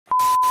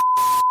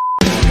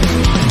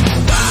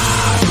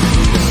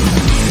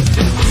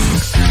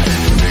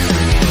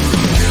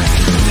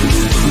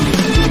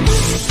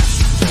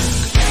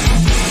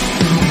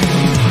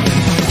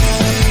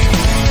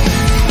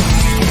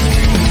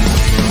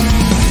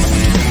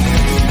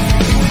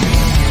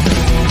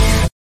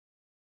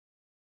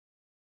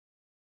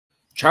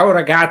Ciao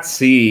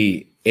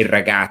ragazzi e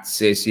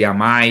ragazze, sia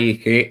mai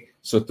che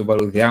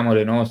sottovalutiamo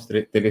le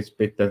nostre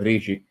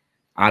telespettatrici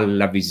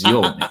alla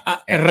visione.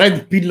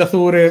 Red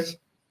pillatore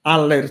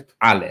alert.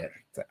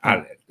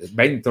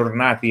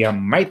 Bentornati a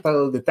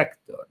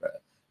Metaldetector,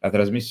 la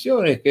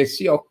trasmissione che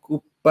si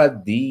occupa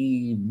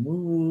di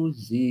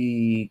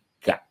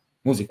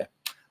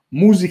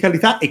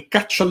musicalità e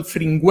caccia al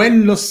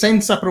fringuello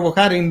senza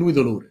provocare in lui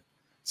dolore.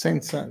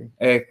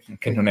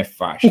 Che non è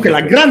facile. Comunque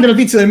la grande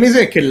notizia del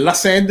mese è che la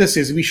SED si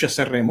esibisce a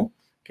Sanremo,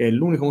 che è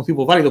l'unico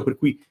motivo valido per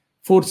cui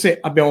forse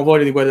abbiamo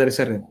voglia di guardare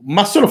Sanremo,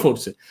 ma solo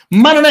forse.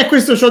 Ma non è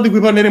questo ciò di cui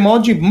parleremo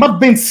oggi, ma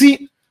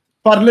bensì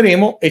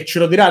parleremo, e ce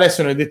lo dirà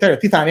adesso nel dettaglio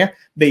Titania,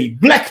 dei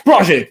Black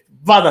Project.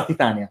 Vada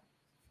Titania.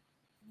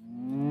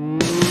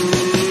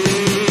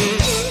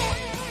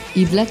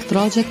 I Black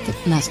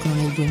Project nascono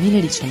nel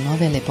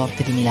 2019 alle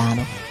porte di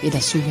Milano e da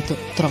subito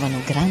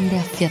trovano grande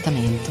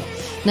affiatamento.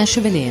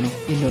 Nasce Veleno,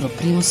 il loro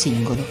primo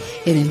singolo,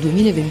 e nel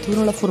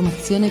 2021 la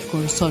formazione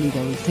consolida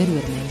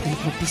ulteriormente il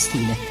proprio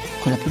stile,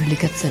 con la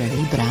pubblicazione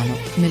del brano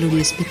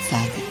Melodie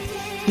Spezzate.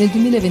 Nel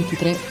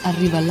 2023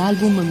 arriva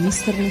l'album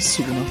Mister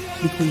Nessuno,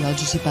 di cui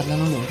oggi si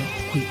parlano loro,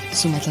 qui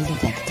su Metal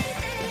Detector.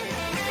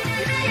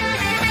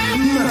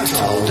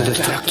 Metal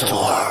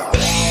Detector.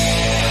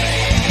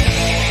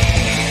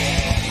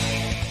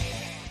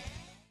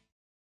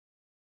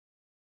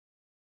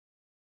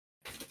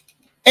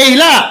 Ehi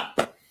là!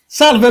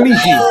 Salve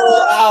amici!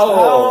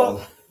 Ciao!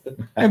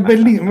 È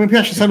bellissimo, mi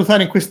piace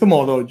salutare in questo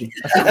modo oggi.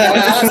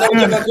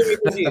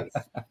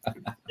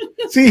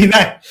 Sì,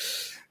 dai,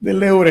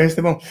 delle ore che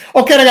stiamo...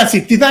 Ok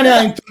ragazzi, Titania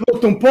ha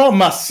introdotto un po',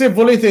 ma se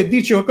volete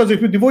dirci qualcosa di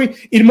più di voi,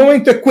 il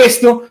momento è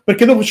questo,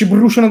 perché dopo ci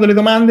bruciano delle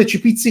domande, ci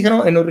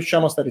pizzicano e non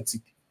riusciamo a stare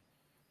zitti.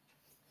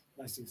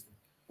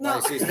 No.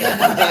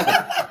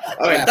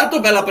 Vabbè, intanto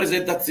bella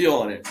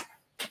presentazione.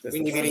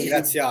 Quindi vi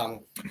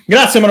ringraziamo.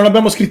 Grazie, ma non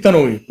l'abbiamo scritta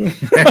noi.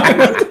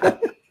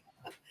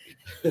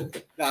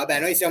 Vabbè,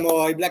 noi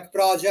siamo i Black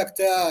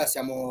Project,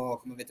 siamo,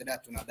 come avete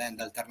detto, una band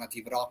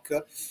alternative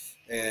rock,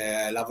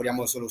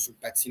 lavoriamo solo su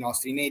pezzi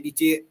nostri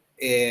inediti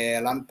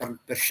e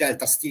per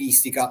scelta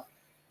stilistica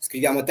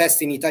scriviamo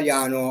testi in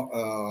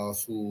italiano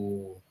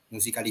su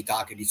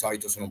musicalità che di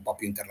solito sono un po'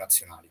 più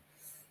internazionali,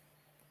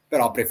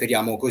 però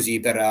preferiamo così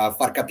per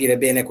far capire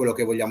bene quello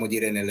che vogliamo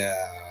dire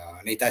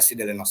nei testi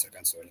delle nostre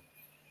canzoni.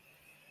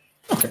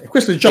 Okay,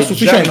 questo è già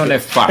sufficiente. Già non è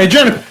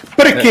facile.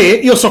 Perché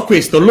io so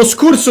questo, lo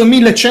scorso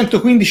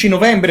 1115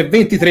 novembre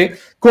 23,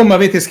 come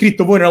avete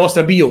scritto voi nella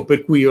vostra bio,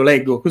 per cui io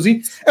leggo così,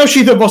 è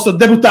uscito il vostro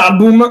debut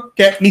album,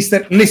 che è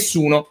Mister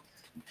Nessuno.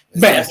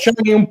 Beh, ci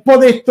hai un po'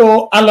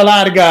 detto alla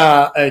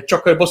larga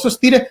ciò che è il vostro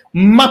stile,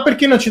 ma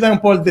perché non ci dai un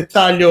po' il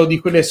dettaglio di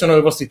quelli che sono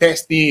i vostri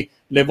testi,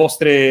 le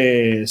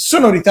vostre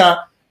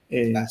sonorità,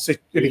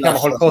 se richiamo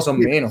qualcosa o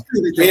meno?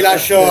 Qui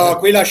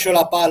lascio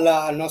la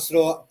palla al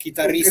nostro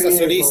chitarrista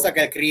solista, che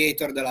è il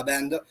creator della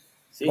band.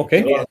 Sì,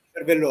 ok.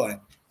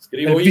 Cervellone.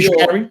 Scrivo io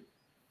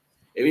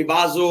e mi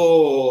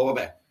baso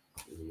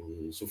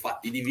su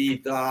fatti di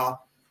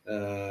vita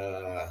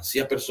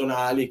sia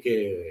personali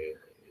che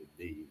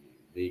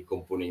dei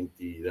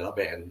componenti della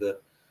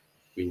band,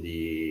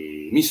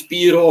 quindi mi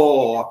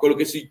ispiro a quello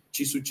che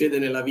ci succede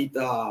nella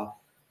vita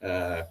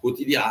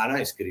quotidiana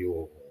e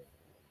scrivo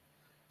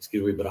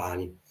i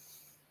brani.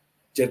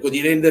 Cerco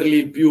di renderli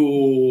il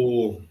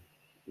più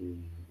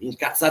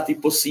incazzati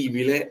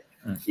possibile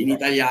in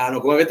italiano.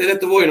 Come avete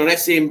detto voi, non è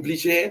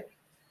semplice,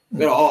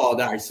 però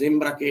dai,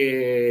 sembra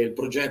che il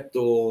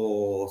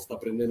progetto sta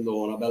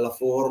prendendo una bella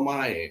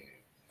forma e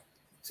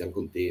siamo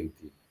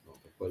contenti. No,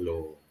 per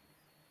quello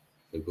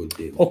sono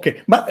contento.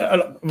 Ok, ma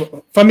allora,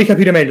 fammi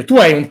capire meglio. Tu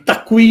hai un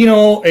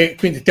taccuino e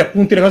quindi ti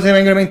appunti le cose che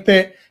vengono in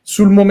mente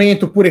sul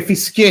momento, oppure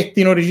fischietti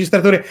in un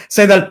registratore,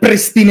 sei dal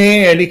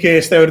prestinè, è lì che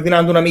stai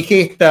ordinando una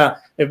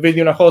michetta e vedi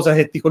una cosa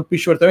che ti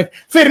colpisce fortemente,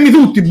 fermi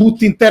tutti,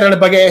 butti in terra le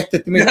baguette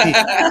e ti metti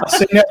a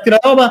segnarti la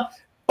roba,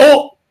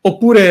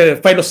 oppure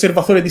fai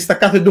l'osservatore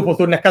distaccato e dopo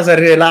torni a casa e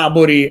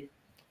rielabori.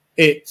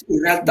 E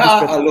in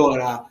realtà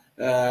allora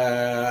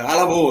a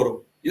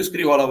lavoro. Io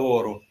scrivo a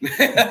lavoro.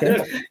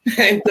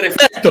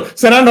 Perfetto,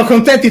 saranno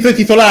contenti i tuoi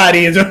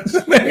titolari.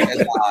 Esatto.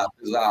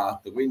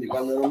 Quindi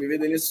quando non mi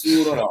vede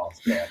nessuno, no.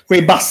 Scherzo.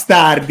 Quei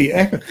bastardi.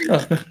 Nei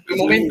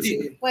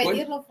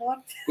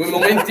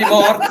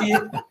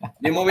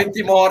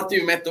momenti morti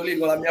mi metto lì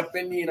con la mia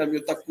pennina, il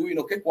mio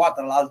taccuino, che qua,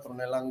 tra l'altro,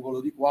 nell'angolo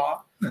di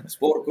qua,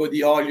 sporco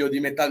di olio di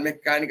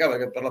metalmeccanica,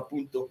 perché per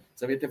l'appunto,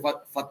 se avete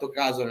fatto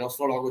caso, nel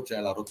nostro logo c'è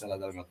la rotella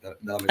della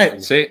metalmeccanica.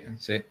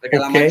 Sì. Perché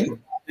la maggior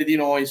parte di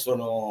noi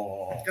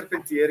sono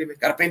carpentieri,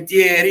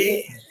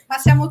 ma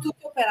siamo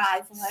tutti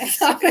operai,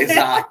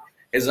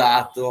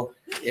 esatto.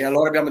 E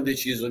allora abbiamo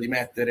deciso di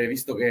mettere,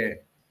 visto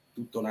che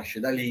tutto nasce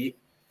da lì,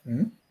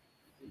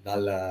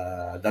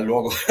 dal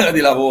luogo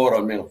di lavoro,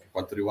 almeno per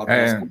quanto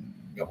riguarda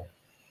abbiamo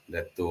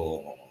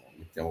detto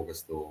mettiamo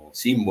questo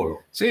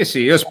simbolo. Sì,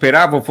 io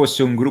speravo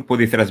fosse un gruppo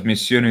di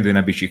trasmissioni di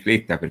una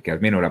bicicletta, perché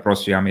almeno la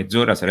prossima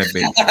mezz'ora sarebbe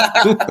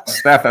tutta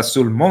stata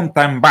sul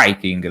mountain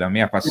biking, la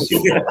mia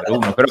passione.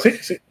 Però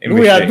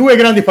Lui ha due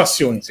grandi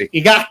passioni,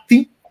 i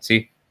gatti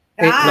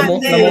e la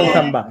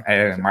mountain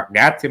bike. Ma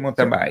gatti e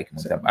mountain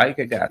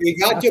bike e gatti. I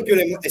gatti o più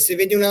e se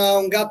vedi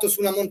un gatto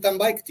su una mountain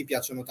bike ti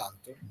piacciono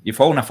tanto? Gli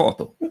fa una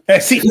foto.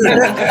 Sì.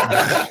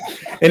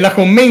 E la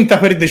commenta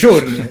per dei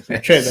giorni,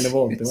 succede delle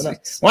volte. Sì.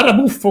 Guarda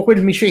buffo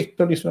quel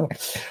micetto.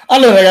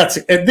 Allora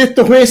ragazzi,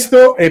 detto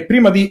questo,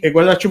 prima di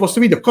guardarci il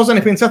vostro video, cosa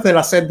ne pensate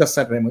della SED a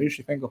Sanremo? Io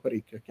ci tengo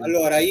parecchio.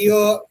 Allora,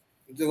 io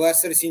devo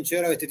essere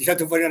sincero, avete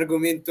tirato fuori un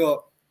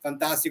argomento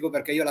fantastico,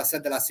 perché io la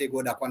SED la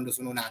seguo da quando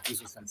sono nati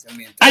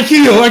sostanzialmente.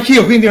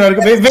 Anch'io, quindi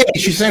vedi,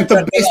 ci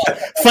sento bestia.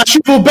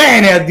 Facevo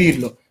bene a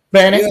dirlo.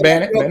 Bene.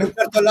 Ho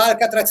concerto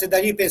all'Alcatraz e da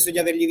lì penso di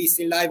averli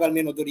visti in live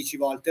almeno 12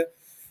 volte.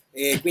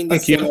 E quindi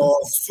sono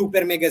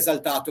super mega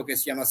esaltato che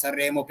siano a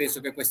Sanremo.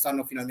 Penso che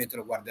quest'anno finalmente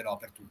lo guarderò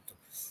per tutto.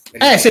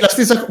 Sì, la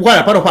stessa,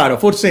 guarda, paro,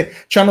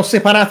 forse ci hanno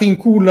separati in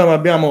cull, ma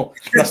abbiamo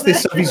la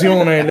stessa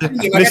visione.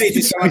 Magari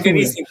ci siamo anche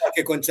visti in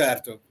qualche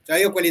concerto. Cioè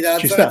io quelli della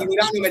zona di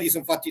Milano me li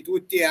sono fatti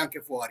tutti e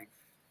anche fuori.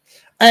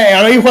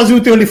 Allora io quasi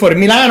tutti quelli fuori.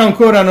 Milano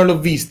ancora non l'ho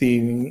visti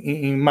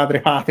in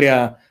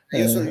madrepatria.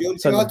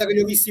 L'ultima volta che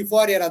li ho visti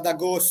fuori era ad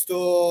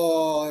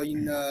agosto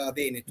in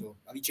Veneto,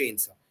 a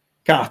Vicenza.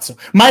 Cazzo,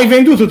 ma hai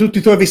venduto tutti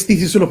i tuoi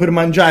vestiti solo per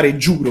mangiare,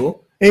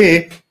 giuro?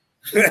 Questo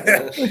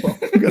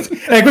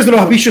lo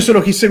capisce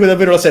solo chi segue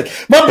davvero la serie.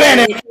 Va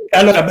bene,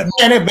 allora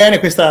bene,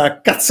 questa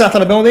cazzata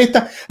l'abbiamo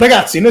detta.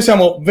 Ragazzi, noi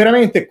siamo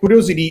veramente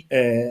curiosi di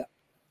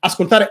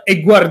ascoltare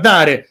e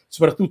guardare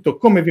soprattutto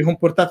come vi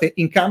comportate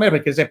in camera,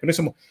 perché ad esempio noi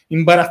siamo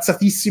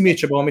imbarazzatissimi e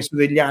ci abbiamo messo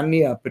degli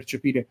anni a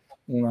percepire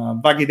una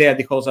vaga idea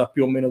di cosa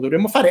più o meno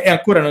dovremmo fare e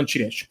ancora non ci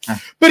riesce.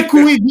 Per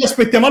cui vi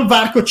aspettiamo al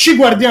varco, ci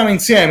guardiamo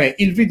insieme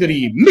il video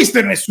di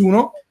Mister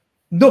Nessuno,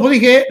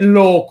 dopodiché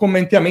lo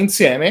commentiamo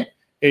insieme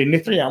e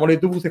ne traiamo le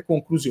dovute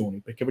conclusioni,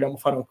 perché vogliamo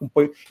fare anche un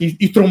po'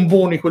 i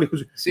tromboni, quelli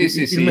così. Sì,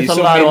 il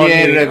metallaro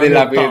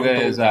della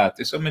vede,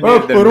 esatto.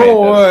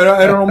 Però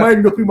erano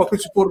meglio prima che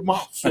si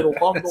formassero.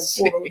 Quando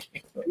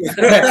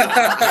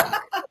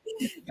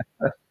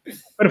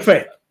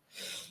Perfetto.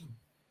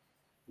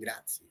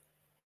 Grazie.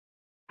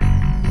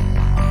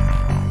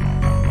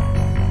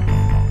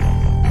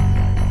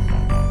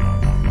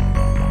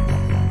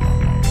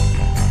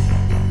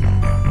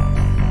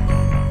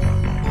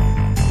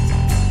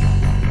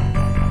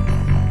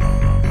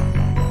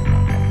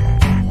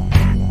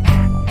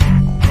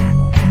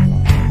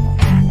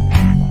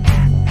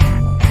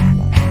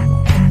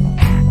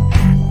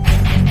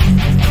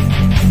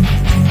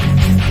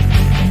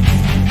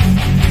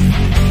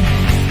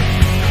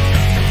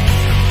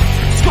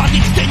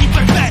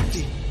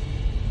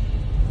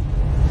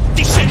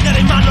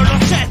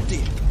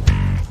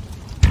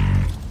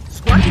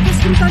 Sguardi che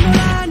scrutano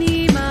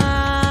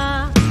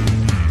l'anima,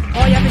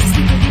 poi ha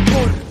vestito di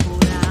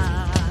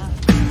porpora.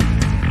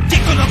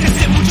 Dicono che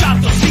sei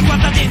bugiardo, si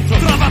guarda dentro,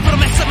 trova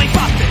promesse mai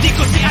fatte.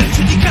 Dico si hai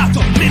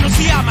giudicato, meno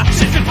si ama,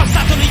 sempre il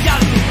passato negli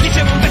altri.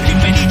 Diceva un vecchio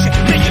infelice,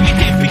 negli miei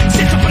tempi,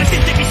 senza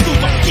presente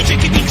vissuto. Chi c'è,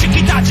 chi vince,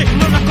 chi tace,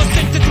 non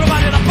acconsente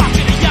trovare la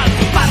pace negli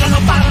altri.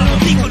 Parlano,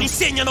 dicono,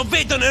 insegnano,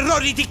 vedono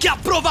errori di chi ha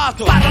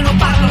provato.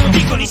 Parlano,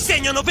 dicono,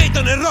 insegnano,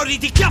 vedono errori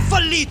di chi ha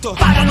fallito.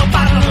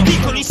 Parlano,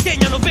 dicono,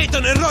 insegnano,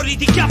 vedono errori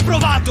di chi ha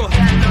provato. E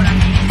allora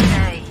chi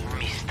sei,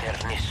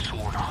 Mister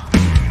Nessuno?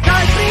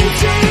 Dal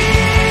principio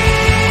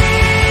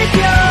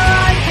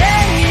al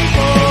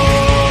tempo,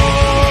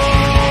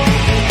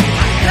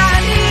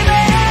 all'animento,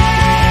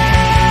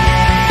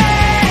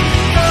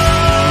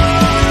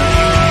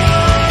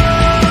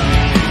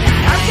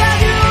 anche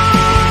di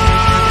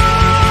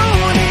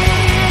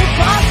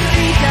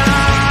un'ipocrita,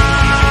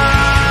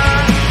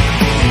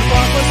 un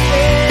poco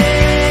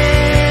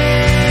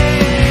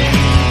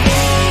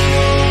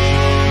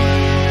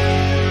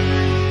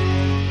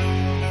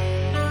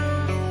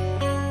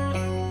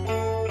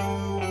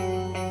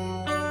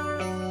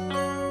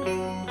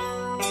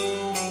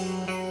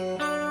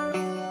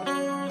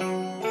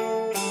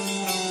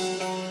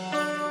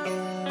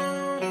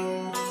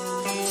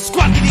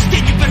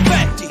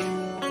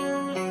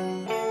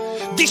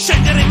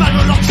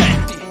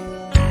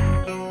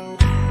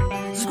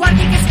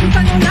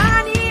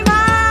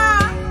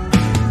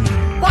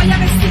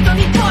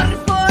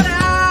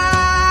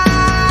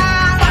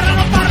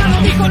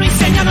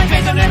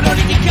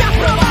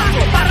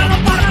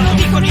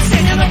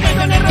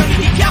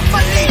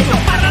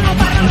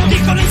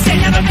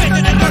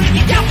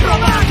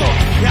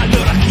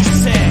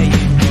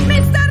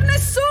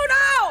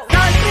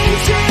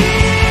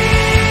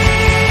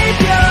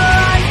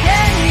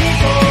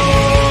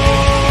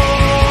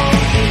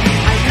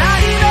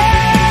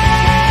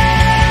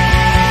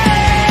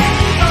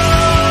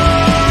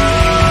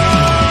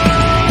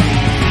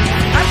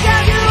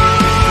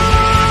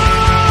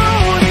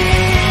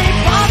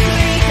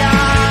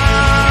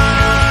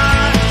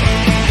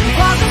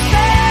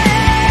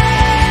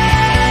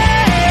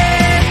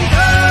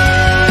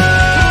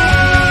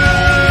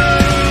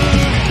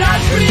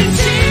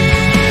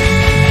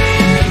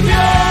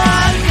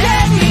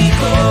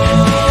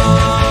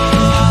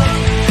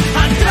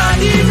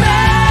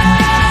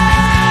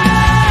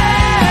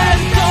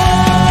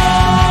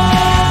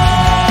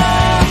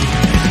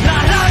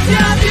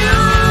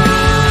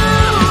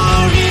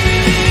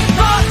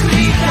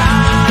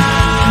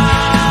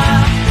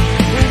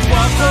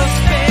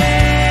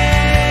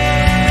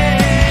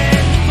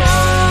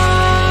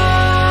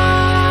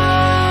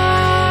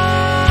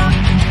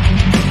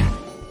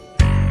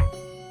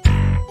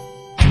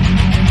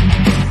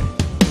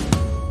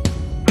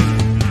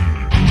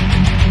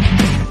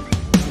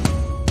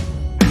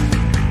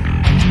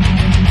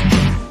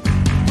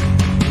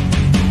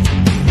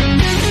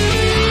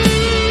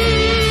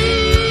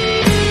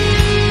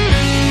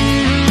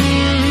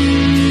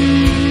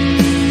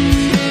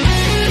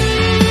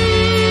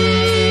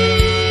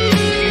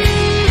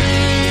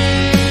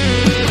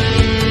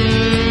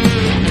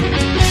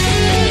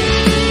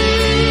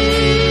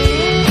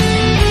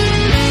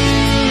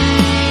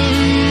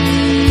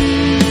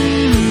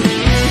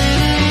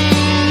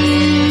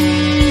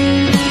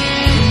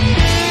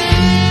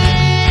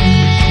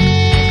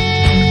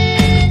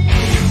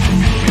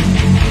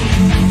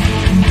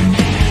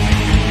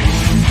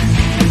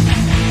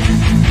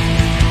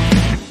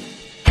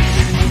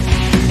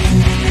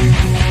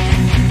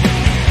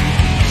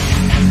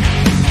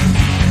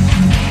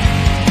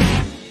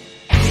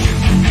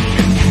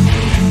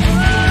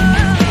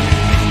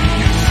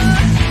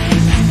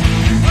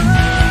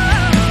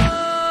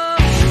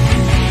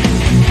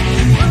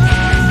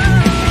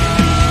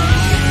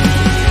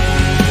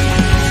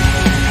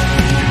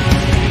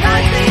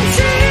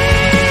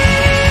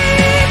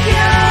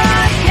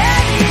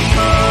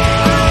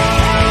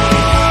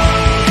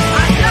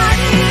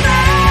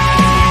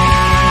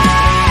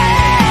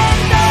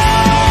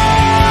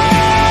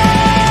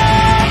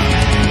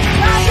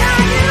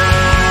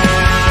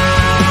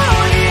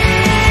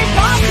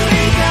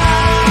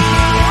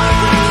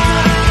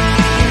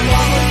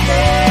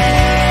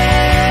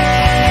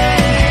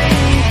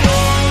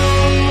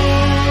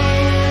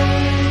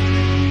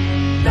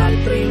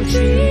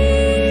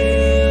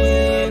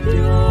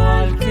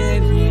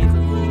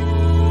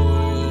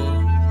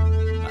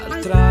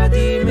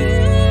tradimento,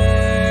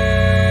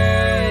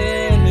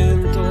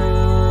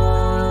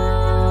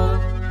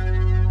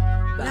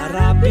 la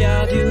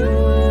rabbia di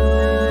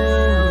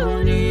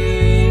un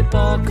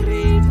ipocrita,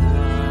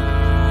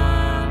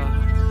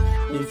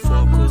 il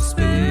fuoco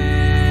spento.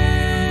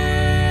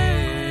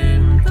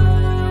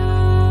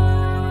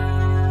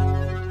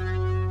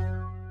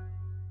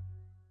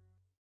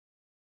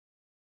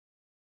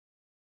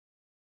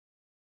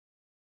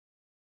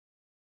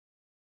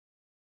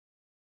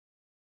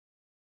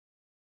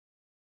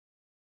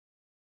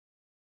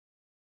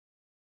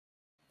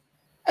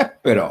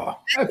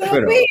 Però.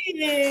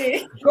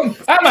 Qui!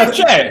 Ma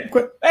c'è!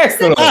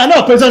 Eccolo! Ah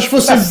no, pensavo ci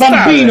fosse il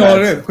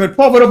bambino, quel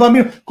povero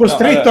bambino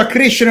costretto a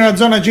crescere in una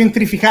zona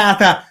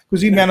gentrificata,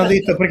 così mi hanno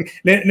detto, perché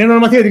le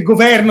normative del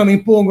governo mi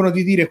impongono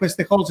di dire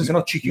queste cose, se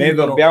no ci chiudono. Ne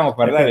dobbiamo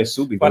parlare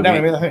subito.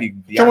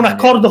 C'è un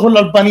accordo con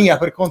l'Albania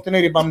per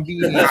contenere i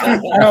bambini.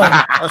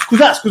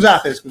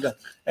 Scusate.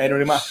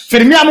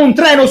 Fermiamo un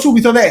treno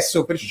subito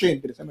adesso per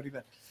scendere.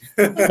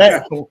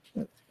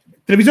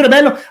 Televisore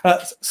bello,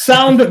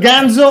 sound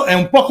ganzo, è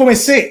un po' come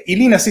se i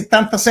Lina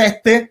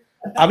 77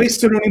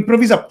 avessero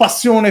un'improvvisa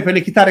passione per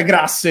le chitarre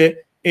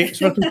grasse e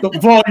soprattutto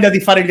voglia di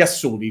fare gli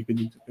assoli,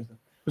 quindi,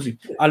 così,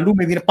 a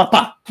lume di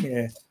papà,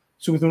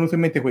 subito venuto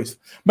in mente questo.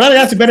 Bravo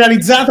ragazzi, ben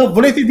realizzato.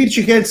 Volete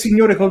dirci che è il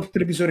signore col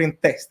televisore in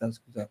testa?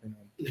 Scusate.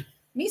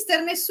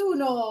 Mister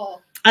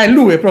Nessuno! È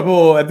lui, è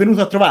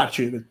venuto a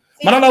trovarci, sì.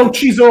 Ma non ha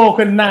ucciso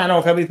quel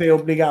nano che avete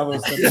obbligato.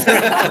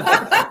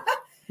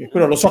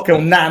 Quello lo so che è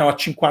un nano a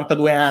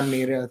 52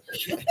 anni.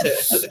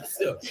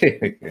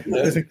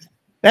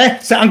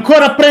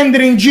 Ancora a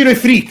prendere in giro i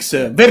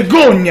freaks,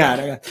 vergogna,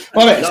 ragazzi.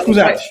 Vabbè,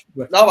 scusate.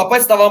 No, ma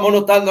poi stavamo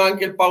notando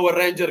anche il Power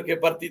Ranger che è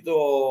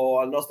partito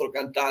al nostro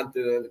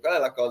cantante. Qual è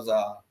la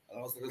cosa?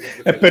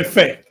 È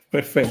perfetto.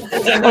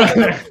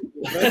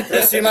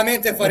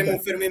 Prossimamente faremo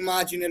un fermo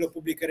immagine e lo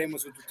pubblicheremo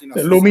su tutti i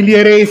nostri. Lo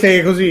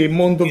umilierete così,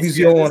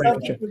 Mondovisione.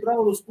 È più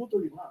bravo lo sputo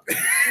di Marco.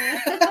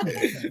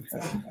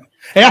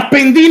 E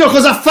Appendino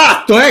cosa ha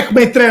fatto?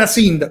 Mentre era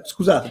sindaco,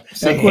 scusate,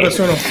 sì. Ancora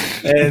sono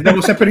devo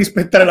sempre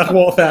rispettare la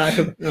quota.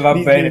 Va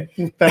bene.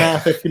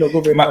 Puttanate,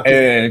 ma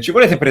ci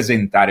volete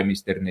presentare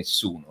Mister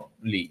Nessuno?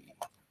 Lì,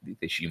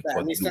 diteci un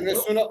po'. Mister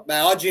Nessuno,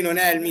 oggi non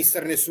è il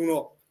Mister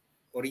Nessuno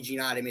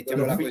originale,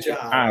 mettiamola così.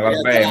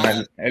 Vabbè,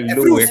 ma è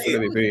lui, è quello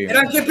di prima. Era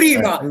anche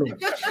prima.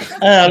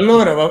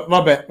 Allora,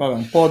 vabbè,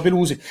 un po'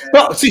 delusi.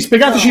 Però sì,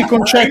 spiegateci il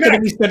concetto di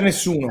Mister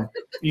Nessuno,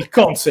 il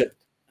concept.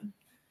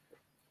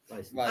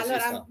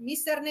 Allora,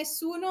 Mister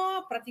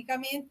Nessuno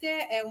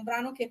praticamente è un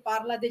brano che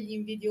parla degli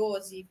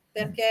invidiosi,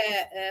 perché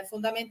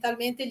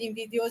fondamentalmente gli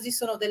invidiosi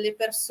sono delle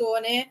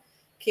persone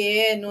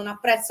che non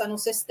apprezzano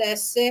se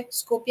stesse,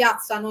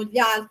 scopiazzano gli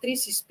altri,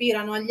 si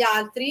ispirano agli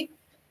altri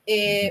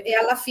e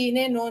alla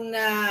fine non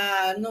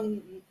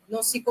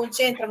si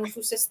concentrano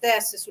su se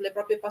stesse, sulle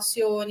proprie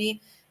passioni,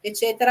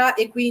 eccetera,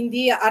 e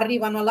quindi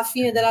arrivano alla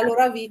fine della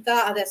loro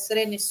vita ad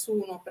essere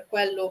nessuno, per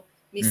quello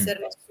Mister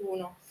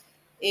Nessuno.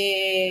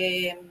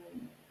 E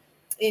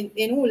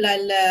nulla,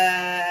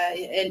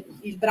 è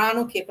il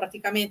brano che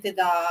praticamente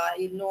dà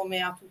il nome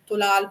a tutto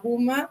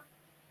l'album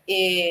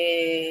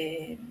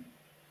e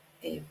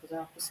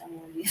cosa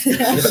possiamo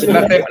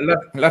dire?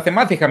 La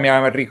tematica mi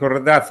ha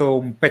ricordato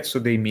un pezzo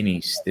dei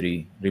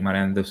Ministri,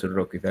 rimanendo sul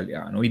rock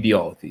italiano,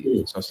 Idioti,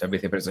 non so se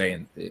avete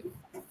presente.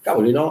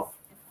 Cavoli, no?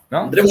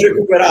 Andremo a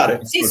recuperare.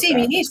 Sì,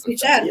 Ministri,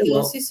 certo.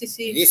 No. Sì.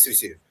 Ministri,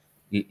 sì.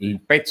 Il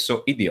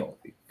pezzo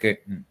Idioti,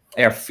 che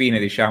è affine,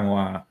 diciamo,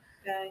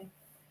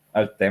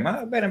 al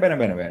tema. Bene.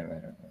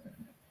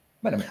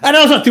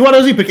 No, ti guardo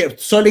così perché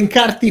so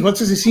elencarti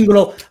qualsiasi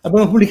singolo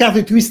abbiamo pubblicato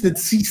i Twisted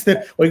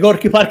Sister o i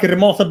Gorky Park,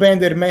 remota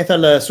band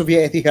metal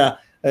sovietica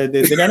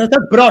degli anni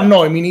 80, però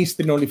no, i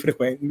Ministri non li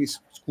frequento,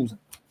 scusa.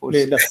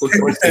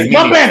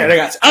 Va bene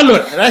ragazzi,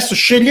 allora adesso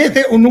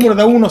scegliete un numero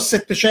da 1 a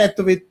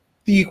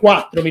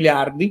 724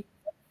 miliardi.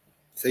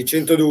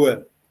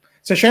 602.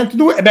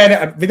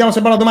 Ebbene, vediamo se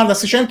abbiamo una domanda a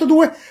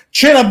 602.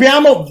 Ce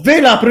l'abbiamo,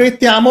 ve la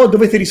proiettiamo,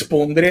 dovete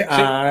rispondere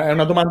a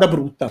una domanda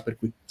brutta, per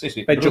cui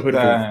peggio per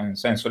voi. In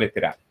senso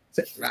letterale.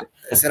 Sì.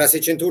 Se era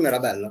 601 era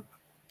bella?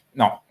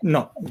 No,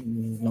 non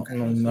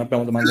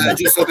abbiamo domande.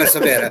 Giusto per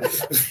sapere.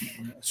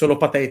 Solo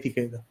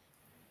patetiche.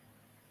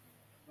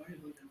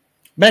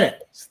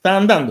 Bene, sta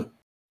andando.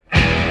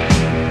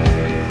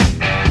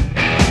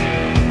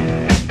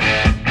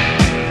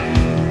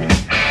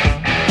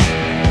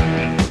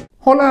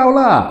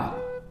 Hola!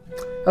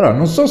 Allora,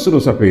 non so se lo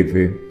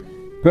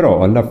sapete,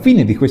 però alla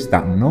fine di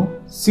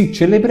quest'anno si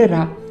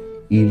celebrerà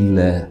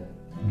il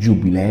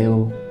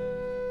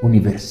Giubileo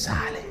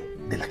universale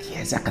della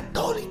Chiesa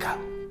Cattolica.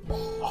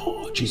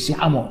 Ci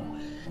siamo,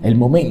 è il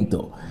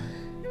momento.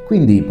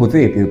 Quindi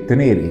potete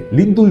ottenere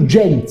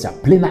l'indulgenza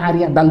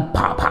plenaria dal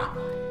Papa,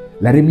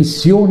 la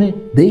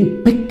remissione dei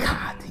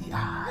peccati.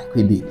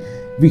 Quindi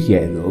vi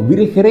chiedo, vi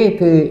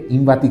recherete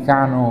in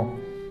Vaticano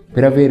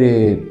per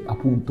avere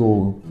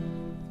appunto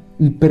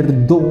il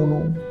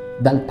perdono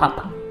dal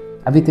Papa?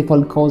 Avete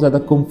qualcosa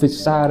da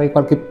confessare,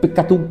 qualche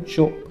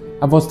peccatuccio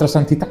a vostra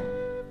santità?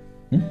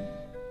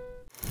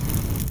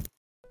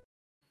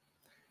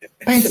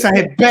 Pensa,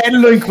 è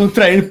bello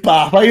incontrare il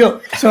Papa,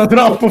 io sono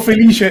troppo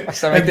felice.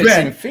 Basta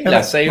mettersi in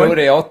fila 6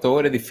 ore, 8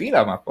 ore di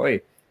fila, ma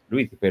poi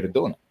lui ti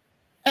perdona.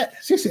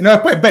 Sì,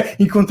 no, poi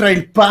incontrare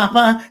il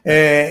Papa,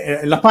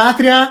 la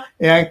patria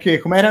e anche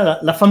com'era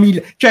la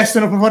famiglia, cioè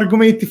sono proprio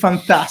argomenti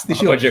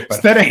fantastici.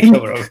 Starei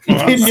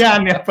negli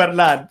anni a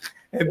parlare.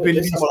 È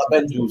bellissimo. Siamo la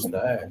band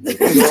giusta,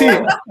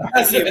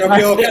 sì,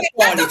 proprio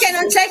peccato che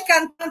non c'è il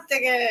cantante,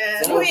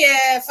 che lui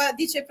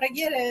dice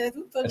preghiere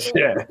tutto il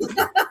giorno.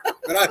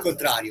 Però al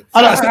contrario.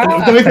 Allora,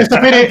 dovete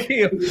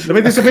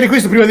sapere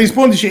questo prima di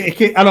risponderci, è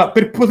che allora,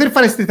 per poter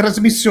fare queste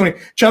trasmissioni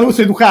ci hanno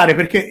dovuto educare,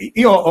 perché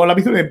io ho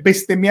l'abitudine di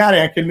bestemmiare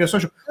anche il mio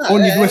socio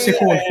ogni 2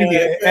 secondi, quindi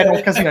era un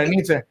casino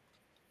all'inizio.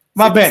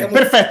 Va bene,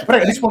 perfetto,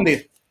 prego,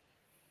 rispondete.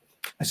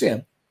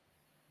 Sì.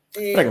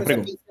 Prego.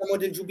 Pensiamo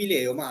del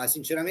giubileo, ma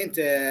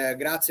sinceramente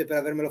grazie per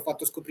avermelo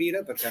fatto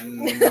scoprire, perché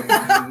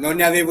non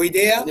ne avevo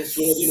idea.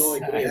 Nessuno di noi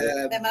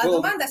crede. Ma la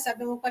domanda è se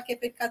abbiamo qualche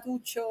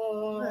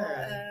peccatuccio.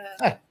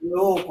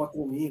 No,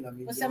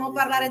 4.000. Possiamo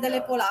parlare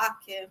delle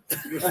polacche.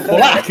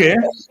 Polacche?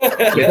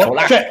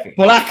 Cioè,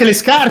 polacche le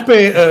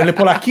scarpe, le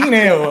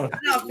polacchine? No,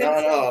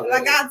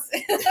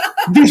 ragazze.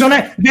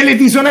 Delle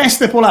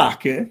disoneste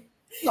polacche?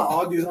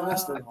 No,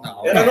 disoneste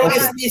no. Erano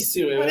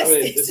onestissime,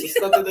 veramente. Sono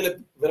state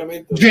delle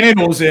veramente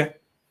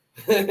generose.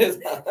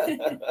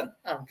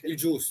 Anche il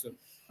giusto.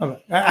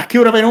 Vabbè. A che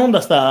ora va in onda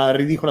sta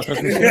ridicola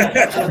trasmissione?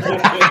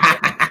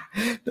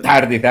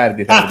 tardi.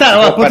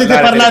 Potete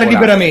parlare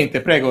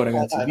liberamente, prego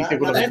ragazzi.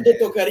 Un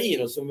aneddoto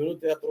carino, sono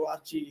venute a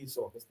trovarci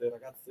queste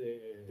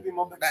ragazze.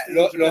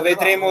 Lo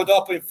vedremo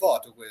dopo in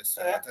foto questo.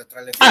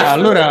 Tra le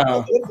allora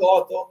le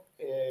foto.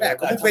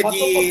 Comunque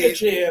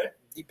piacere.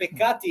 Di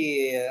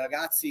peccati,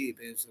 ragazzi,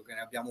 penso che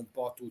ne abbiamo un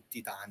po'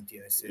 tutti tanti,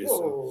 nel senso.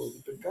 Io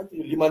i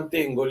peccati li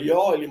mantengo, li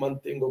ho e li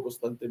mantengo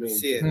costantemente.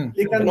 Sì.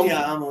 Li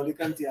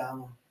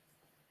cantiamo.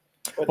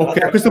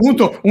 Ok, a questo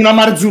punto una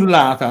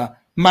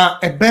marzullata, ma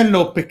è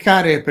bello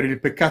peccare per il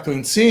peccato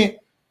in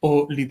sé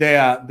o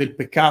l'idea del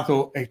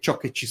peccato è ciò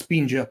che ci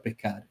spinge a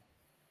peccare?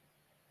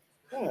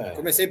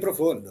 Come sei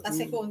profondo. La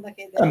seconda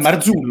che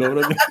Marzullo.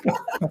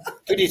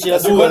 Tu dici la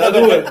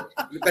due.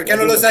 Perché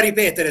non lo sa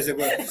ripetere,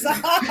 secondo me.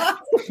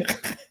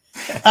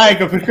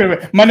 Ecco,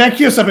 perché, ma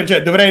neanche io sapevo,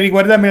 cioè, dovrei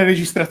riguardarmi la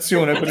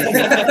registrazione.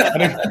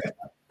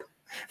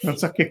 Non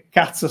so che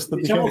cazzo sto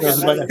dicendo.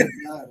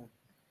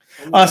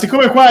 Allora,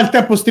 siccome qua il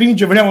tempo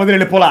stringe, vogliamo vedere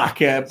le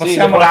polacche.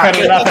 Passiamo alla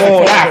carrellata.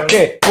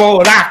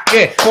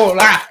 Polacche.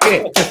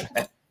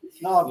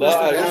 No,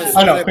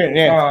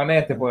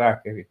 niente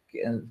polacche.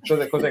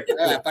 Cos'è?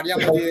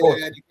 Parliamo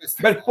di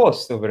questo. Bel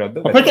posto, però.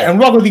 Ma perché è un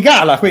luogo di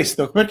gala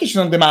questo? Perché ci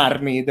sono dei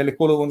marmi, delle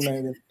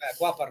colonne?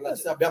 Qua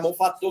abbiamo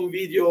fatto un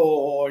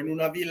video in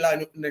una villa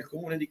nel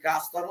comune di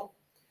Castano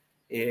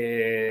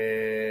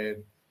e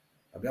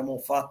abbiamo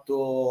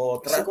fatto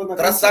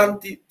tra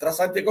santi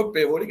e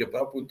colpevoli, che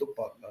però appunto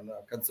parla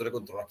una canzone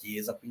contro la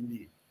Chiesa,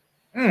 quindi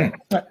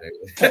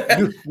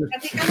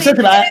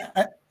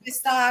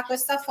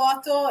questa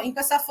foto, in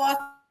questa foto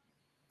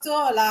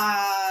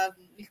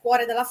il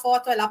cuore della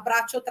foto è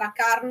l'abbraccio tra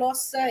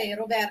Carlos e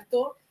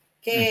Roberto,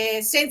 che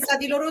senza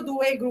di loro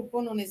due il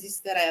gruppo non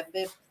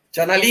esisterebbe.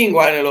 C'è una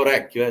lingua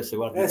nell'orecchio, se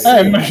guardi.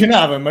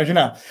 Immaginavo.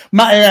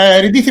 Ma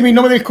riditemi il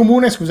nome del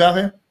comune,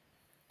 scusate.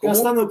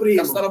 Castano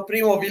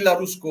Primo, Villa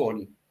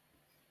Rusconi.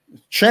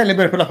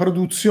 Celebre per la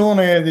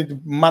produzione di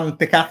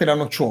mantecate alla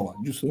nocciola,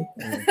 giusto?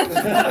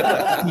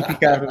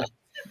 Tipica.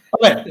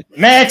 Vabbè,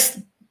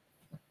 next.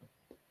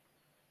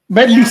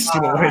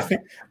 Bellissimo.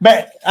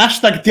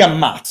 Hashtag ti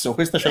ammazzo,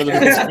 questa ce la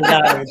dovete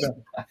spiegare.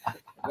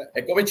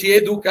 È come ci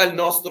educa il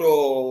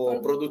nostro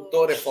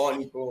produttore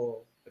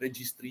fonico,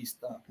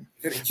 registrista.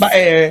 Ma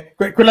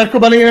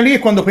quell'arcobaleno lì è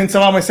quando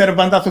pensavamo essere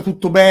andato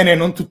tutto bene,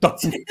 non tutto a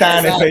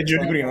puttane, peggio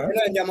di prima.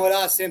 Noi andiamo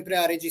là sempre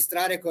a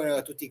registrare con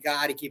tutti i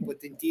carichi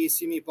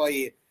potentissimi,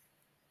 poi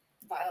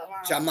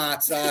ci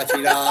ammazza,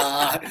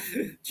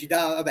 ci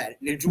dà vabbè,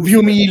 nel giusto.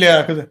 Più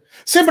mille.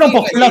 Sembra un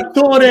po'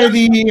 quell'attore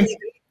di...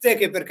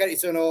 che per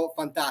carità sono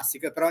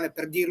fantastiche, però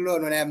per dirlo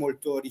non è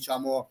molto,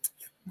 diciamo,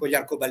 con gli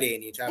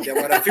arcobaleni, cioè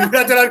abbiamo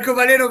raffigurato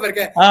l'arcobaleno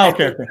perché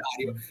ok.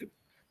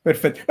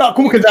 Perfetto. No,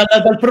 comunque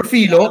dal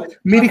profilo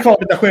mi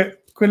ricorda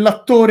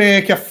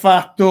quell'attore che ha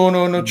fatto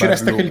non ci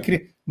resta che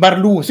il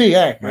Barlù, sì,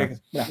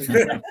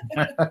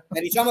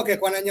 diciamo che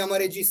quando andiamo a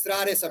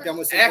registrare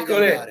sappiamo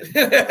sempre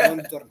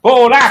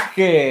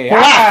polacche,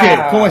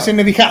 come se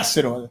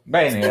nevicassero.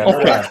 Bene,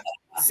 ok.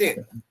 Sì,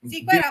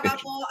 poi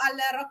eravamo al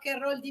Rock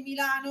and Roll di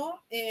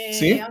Milano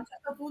e a un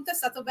certo punto è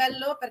stato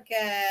bello perché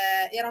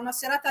era una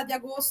serata di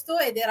agosto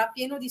ed era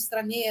pieno di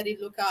stranieri il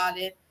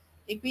locale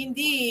e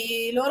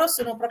quindi loro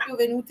sono proprio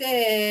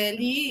venute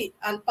lì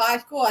al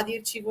palco a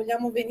dirci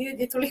vogliamo venire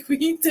dietro le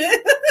quinte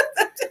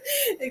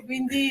e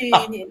quindi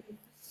niente.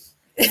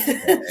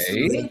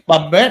 Va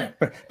bene.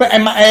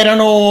 Ma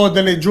erano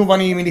delle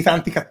giovani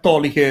militanti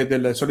cattoliche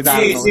del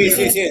Solidarno?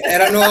 Sì,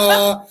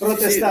 erano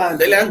protestanti,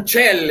 delle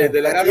ancelle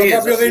della erano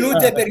chiesa, proprio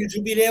venute sì. per il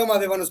giubileo, ma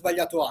avevano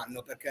sbagliato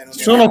anno, perché non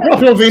Sono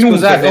proprio venute.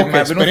 Scusate, Ok,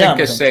 ma venute in speriamo.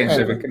 che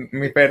senso? Perché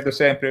mi perdo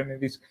sempre nei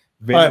dischi.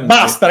 Vabbè,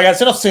 basta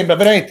ragazzi, no, sembra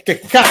veramente che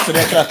cazzo di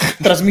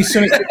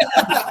trasmissione.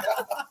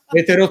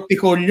 Avete rotti i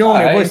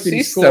coglioni, voi sti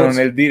insistono discorsi.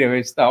 nel dire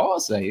questa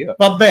cosa, io.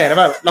 Va bene,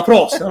 va, la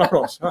prossima.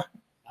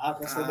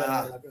 questa è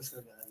bella, questa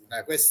è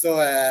bella. Questo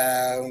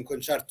è un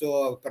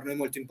concerto per noi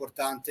molto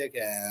importante, che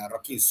è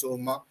Rock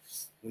Insomma,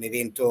 un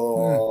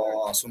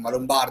evento insomma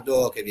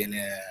lombardo che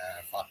viene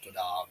fatto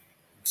da un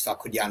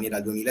sacco di anni,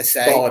 dal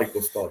 2006.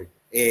 Storico.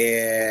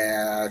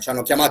 E ci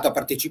hanno chiamato a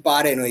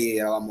partecipare, noi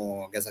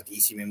eravamo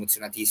gasatissimi,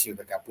 emozionatissimi,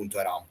 perché appunto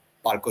era un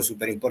palco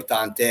super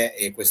importante,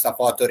 e questa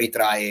foto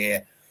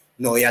ritrae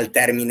noi al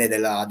termine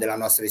della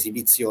nostra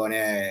esibizione.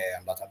 È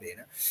andata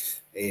bene,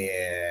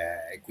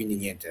 e quindi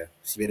niente,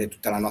 si vede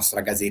tutta la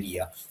nostra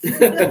gaseria.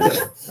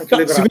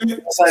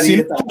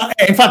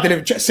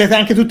 Infatti siete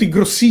anche tutti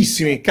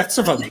grossissimi,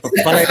 cazzo fate?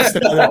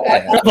 Palestra,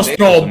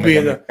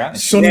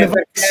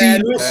 sollevare lui è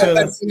il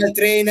personal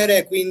trainer,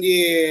 e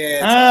quindi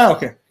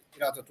ok,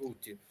 tirato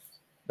tutti.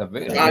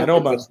 Davvero?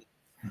 Roba.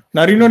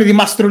 Una riunione di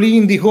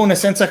mastrolindicone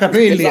senza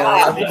capelli.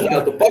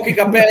 Esatto. Pochi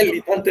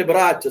capelli, tante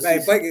braccia.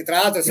 Poi tra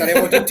l'altro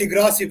saremo tutti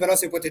grossi, però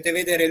se potete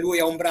vedere, lui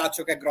ha un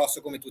braccio che è grosso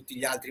come tutti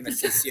gli altri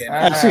messi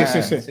insieme.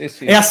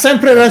 Sì. E ha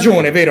sempre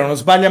ragione, vero? Non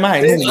sbaglia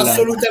mai nulla.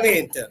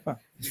 Assolutamente.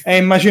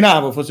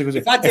 Immaginavo fosse così.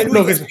 Infatti è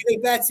lui che scrive i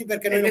pezzi,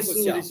 perché noi non nessuno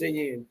possiamo. dice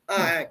niente.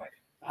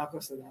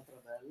 Questa è un'altra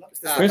bella.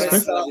 Questa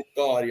è la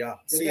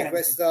vittoria. Sì,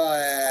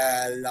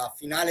 questa è la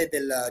finale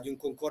di un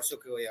concorso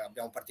che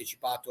abbiamo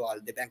partecipato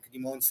al The Bank di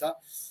Monza,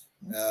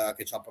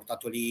 che ci ha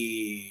portato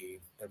lì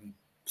per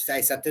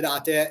 6-7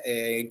 date,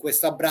 e in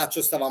questo abbraccio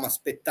stavamo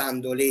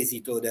aspettando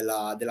l'esito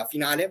della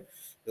finale,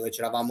 dove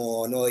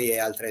c'eravamo noi e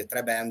altre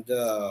 3 band,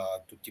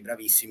 tutti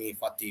bravissimi.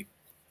 Infatti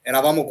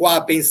eravamo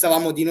qua,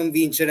 pensavamo di non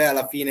vincere,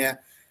 alla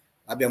fine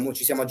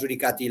ci siamo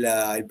aggiudicati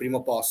il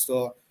primo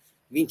posto,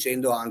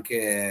 vincendo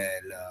anche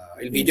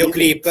il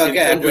videoclip,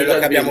 che è quello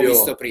che abbiamo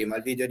visto prima,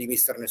 il video di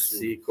Mister Nessuno.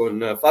 Sì,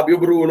 con Fabio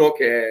Bruno,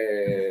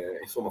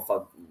 che insomma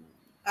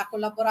ha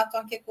collaborato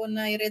anche con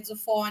i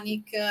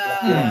Rezophonic,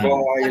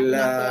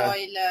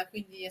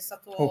 quindi è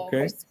stato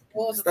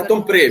stato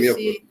un premio.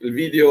 Sì. Il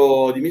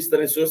video di Mister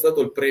Nessuno è stato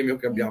il premio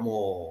che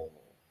abbiamo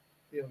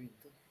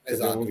vinto.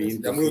 Esatto,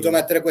 abbiamo voluto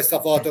mettere questa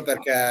foto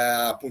perché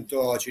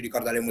appunto ci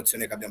ricorda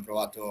l'emozione che abbiamo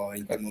provato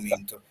in quel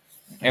momento.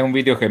 È un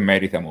video che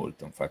merita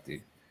molto,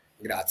 infatti.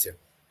 Grazie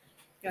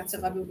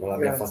Fabio.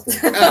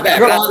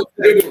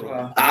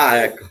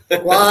 Ecco.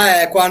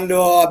 Qua è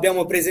quando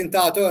abbiamo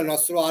presentato il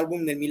nostro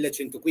album nel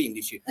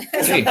 1115.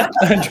 Sì.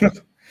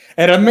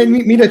 Era il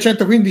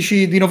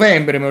 1115 di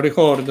novembre, me lo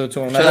ricordo,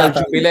 insomma, una c'era data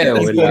il giubileo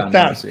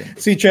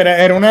sì,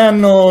 era un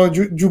anno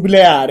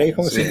giubileare,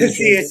 come si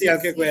dice. Sì,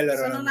 anche quello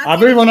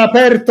avevano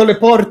aperto le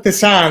porte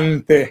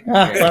sante.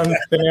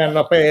 Quante ne hanno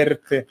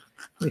aperte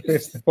di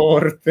queste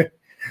porte.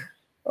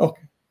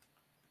 Okay.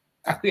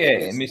 Qui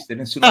è Mister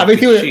Nessuno.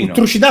 Avete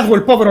trucidato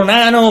quel povero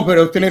nano per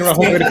ottenere una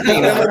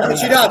copertina. Abbiamo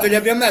trucidato, gli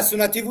abbiamo messo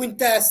una TV in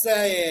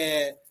testa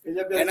e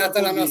è nata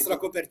la nostra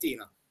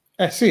copertina.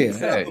 La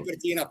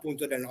copertina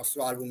appunto del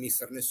nostro album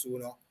Mister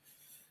Nessuno.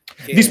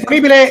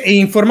 Disponibile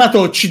in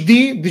formato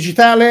CD,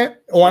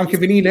 digitale o anche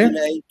vinile?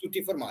 In tutti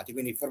i formati,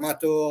 quindi in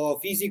formato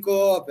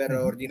fisico. Per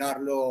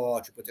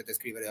ordinarlo ci potete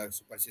scrivere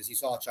su qualsiasi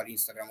social,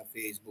 Instagram o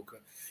Facebook,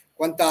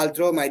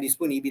 quant'altro, ma è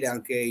disponibile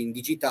anche in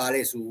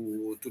digitale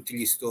su tutti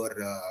gli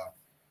store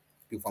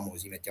più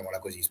famosi, mettiamola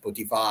così,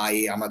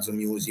 Spotify, Amazon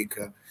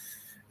Music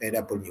ed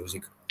Apple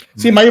Music.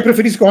 Sì, ma io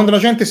preferisco quando la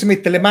gente si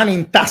mette le mani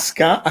in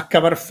tasca a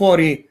cavar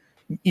fuori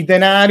i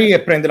denari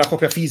e prende la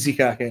copia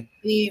fisica, che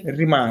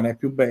rimane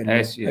più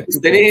bella.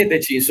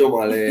 Teneteci,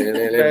 insomma,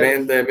 le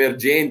band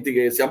emergenti,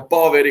 che siamo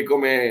poveri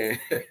come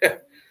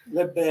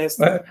le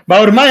bestie. Ma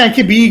ormai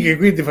anche big,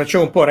 quindi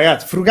facciamo un po',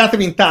 ragazzi,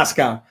 frugatevi in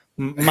tasca,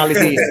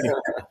 maledetti.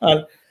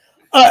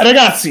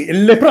 Ragazzi,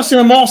 le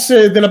prossime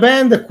mosse della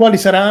band quali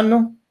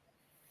saranno?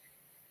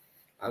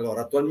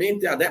 Allora,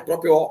 attualmente,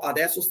 proprio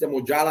adesso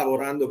stiamo già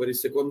lavorando per il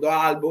secondo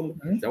album,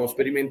 stiamo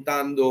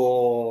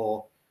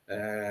sperimentando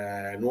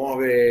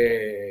nuovi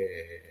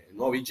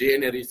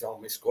generi, stiamo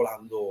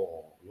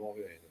mescolando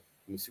nuove,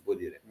 come si può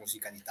dire,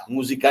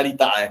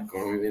 musicalità, ecco,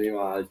 non mi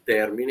veniva il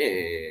termine,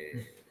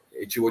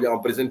 e ci vogliamo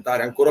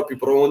presentare ancora più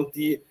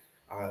pronti,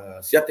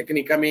 sia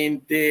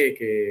tecnicamente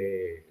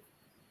che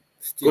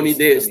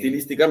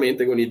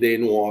stilisticamente, con idee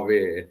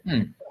nuove,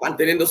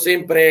 mantenendo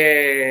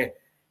sempre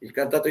il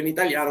cantato in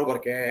italiano,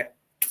 perché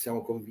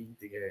siamo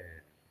convinti che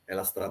è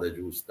la strada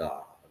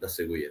giusta da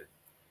seguire.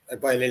 E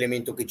poi è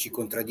l'elemento che ci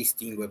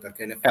contraddistingue,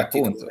 perché in effetti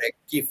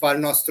chi fa il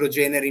nostro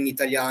genere in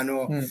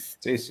italiano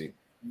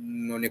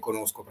non ne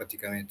conosco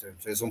praticamente,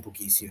 cioè sono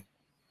pochissimi.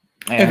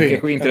 Anche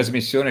qui in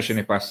trasmissione ce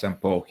ne passano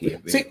pochi.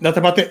 Sì,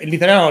 d'altra parte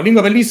l'italiano è una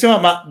lingua bellissima,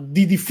 ma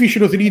di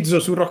difficile utilizzo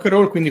sul rock and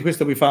roll, quindi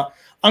questo vi fa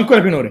ancora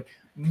più onore.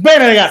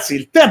 Bene ragazzi,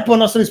 il tempo a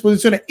nostra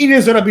disposizione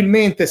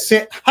inesorabilmente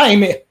se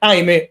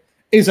ahimè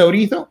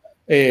esaurito.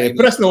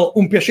 Presto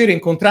un piacere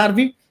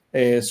incontrarvi,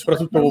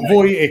 soprattutto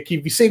voi e chi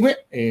vi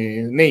segue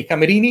nei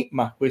camerini,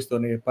 ma questo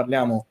ne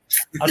parliamo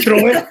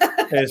altrove.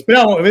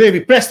 Speriamo di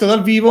vedervi presto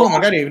dal vivo,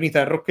 magari venite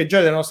a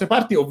roccheggiare dalle nostre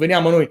parti o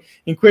veniamo noi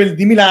in quel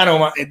di Milano,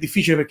 ma è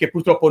difficile perché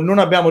purtroppo non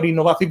abbiamo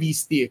rinnovato i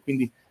visti e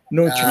quindi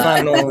non ci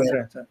fanno,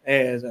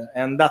 è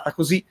andata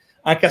così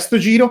anche a sto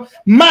giro,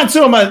 ma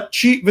insomma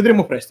ci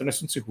vedremo presto, ne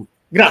sono sicuro.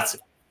 Grazie.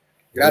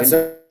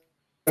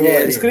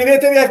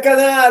 Iscrivetevi al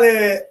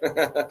canale,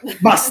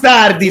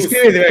 bastardi,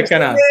 iscrivetevi al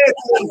canale.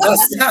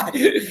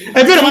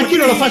 È vero, ma anche io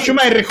non lo faccio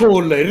mai il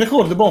recall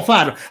dobbiamo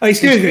farlo.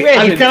 Iscrivetevi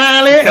al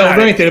canale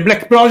ovviamente del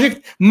Black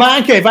Project, ma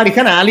anche ai vari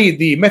canali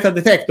di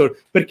Metaldetector,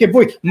 perché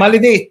voi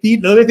maledetti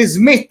dovete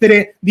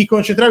smettere di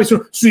concentrarvi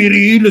sui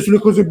reel, sulle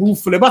cose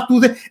buffe, le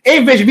battute, e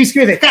invece vi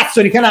iscrivete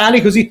cazzo di canali,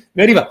 così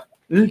vi arriva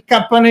il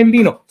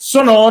campanellino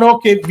sonoro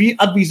che vi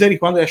avvisa di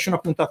quando esce una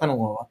puntata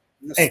nuova.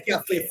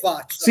 Schiaffo in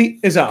faccia. Sì,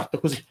 esatto,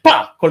 così,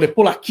 con le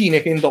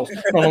polacchine che indosso.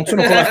 No, non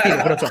sono polacchine,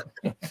 però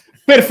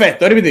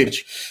perfetto,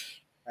 arrivederci.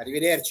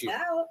 Arrivederci.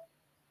 Ciao.